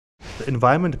the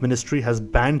Environment Ministry has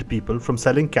banned people from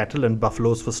selling cattle and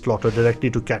buffaloes for slaughter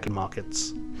directly to cattle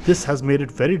markets. This has made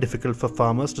it very difficult for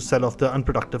farmers to sell off their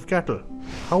unproductive cattle.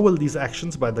 How will these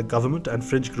actions by the government and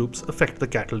fringe groups affect the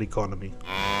cattle economy?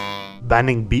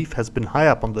 Banning beef has been high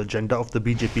up on the agenda of the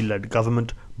BJP-led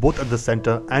government, both at the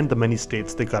centre and the many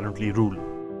states they currently rule.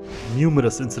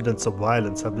 Numerous incidents of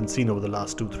violence have been seen over the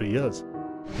last 2-3 years.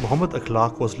 Muhammad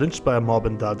Akhlaq was lynched by a mob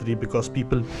in Dadri because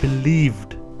people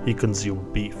believed he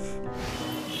consumed beef.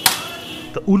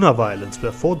 The Una violence,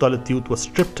 where 4 Dalit youth were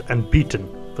stripped and beaten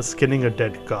for skinning a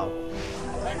dead cow.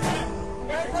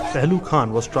 Pehlu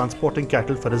Khan was transporting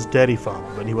cattle for his dairy farm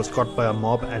when he was caught by a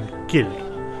mob and killed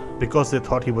because they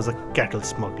thought he was a cattle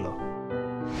smuggler.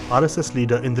 RSS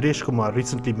leader Indresh Kumar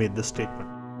recently made this statement.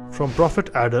 From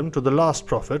Prophet Adam to the last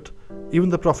prophet, even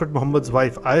the Prophet Muhammad's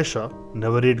wife Aisha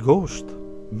never ate gosht.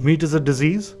 Meat is a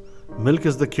disease, milk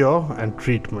is the cure and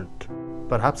treatment.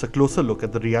 Perhaps a closer look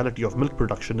at the reality of milk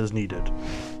production is needed.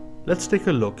 Let's take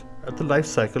a look at the life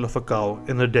cycle of a cow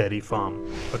in a dairy farm.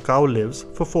 A cow lives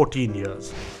for 14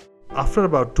 years. After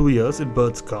about 2 years, it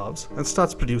births calves and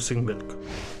starts producing milk.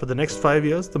 For the next 5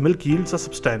 years, the milk yields are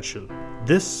substantial.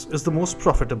 This is the most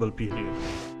profitable period.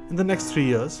 In the next 3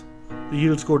 years, the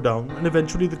yields go down and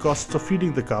eventually the costs of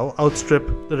feeding the cow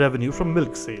outstrip the revenue from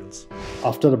milk sales.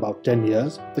 After about 10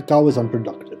 years, the cow is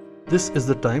unproductive. This is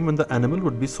the time when the animal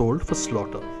would be sold for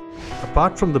slaughter.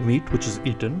 Apart from the meat which is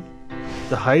eaten,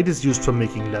 the hide is used for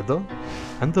making leather,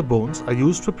 and the bones are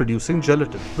used for producing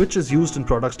gelatin, which is used in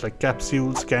products like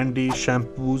capsules, candy,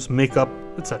 shampoos, makeup,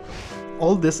 etc.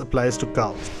 All this applies to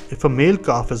cows. If a male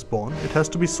calf is born, it has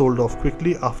to be sold off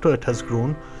quickly after it has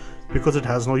grown because it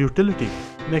has no utility.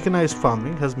 Mechanized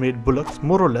farming has made bullocks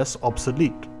more or less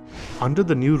obsolete. Under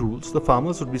the new rules, the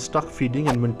farmers would be stuck feeding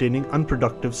and maintaining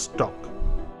unproductive stock.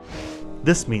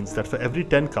 This means that for every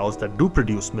 10 cows that do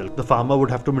produce milk, the farmer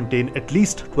would have to maintain at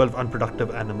least 12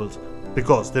 unproductive animals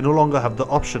because they no longer have the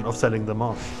option of selling them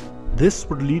off. This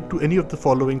would lead to any of the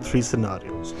following 3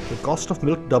 scenarios. The cost of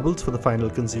milk doubles for the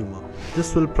final consumer.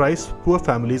 This will price poor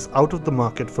families out of the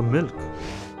market for milk.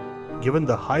 Given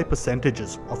the high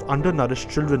percentages of undernourished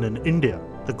children in India,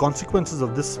 the consequences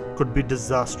of this could be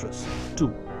disastrous.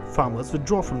 2. Farmers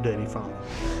withdraw from dairy farming.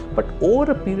 But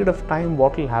over a period of time,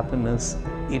 what will happen is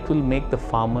it will make the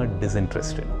farmer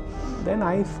disinterested. Then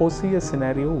I foresee a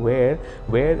scenario where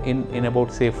in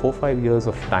about say 4-5 years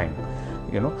of time,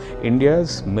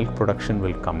 India's milk production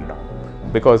will come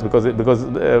down because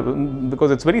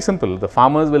it's very simple. The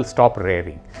farmers will stop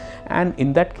rearing, and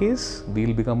in that case,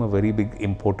 we'll become a very big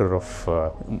importer of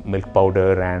milk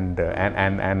powder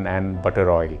and butter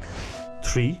oil.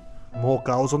 3. More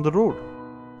cows on the road.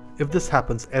 If this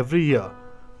happens every year,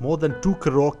 more than 2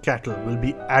 crore cattle will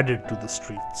be added to the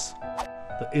streets.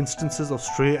 The instances of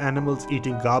stray animals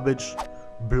eating garbage,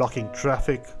 blocking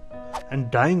traffic, and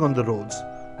dying on the roads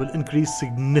will increase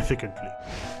significantly.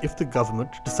 If the government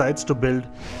decides to build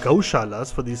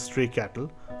gaushalas for these stray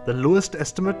cattle, the lowest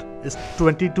estimate is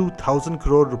 22,000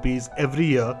 crore rupees every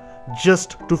year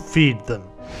just to feed them.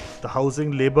 The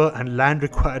housing, labor, and land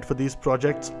required for these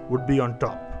projects would be on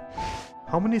top.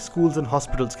 How many schools and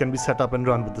hospitals can be set up and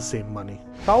run with the same money?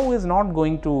 Cow is not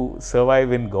going to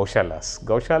survive in gaushalas.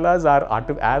 Gaushalas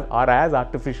are as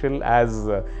artificial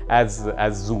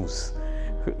as zoos,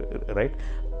 right?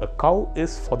 A cow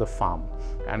is for the farm,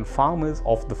 and farm is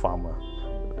of the farmer,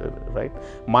 right?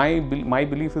 My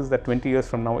belief is that 20 years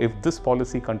from now, if this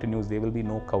policy continues, there will be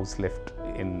no cows left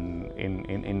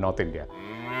in North India.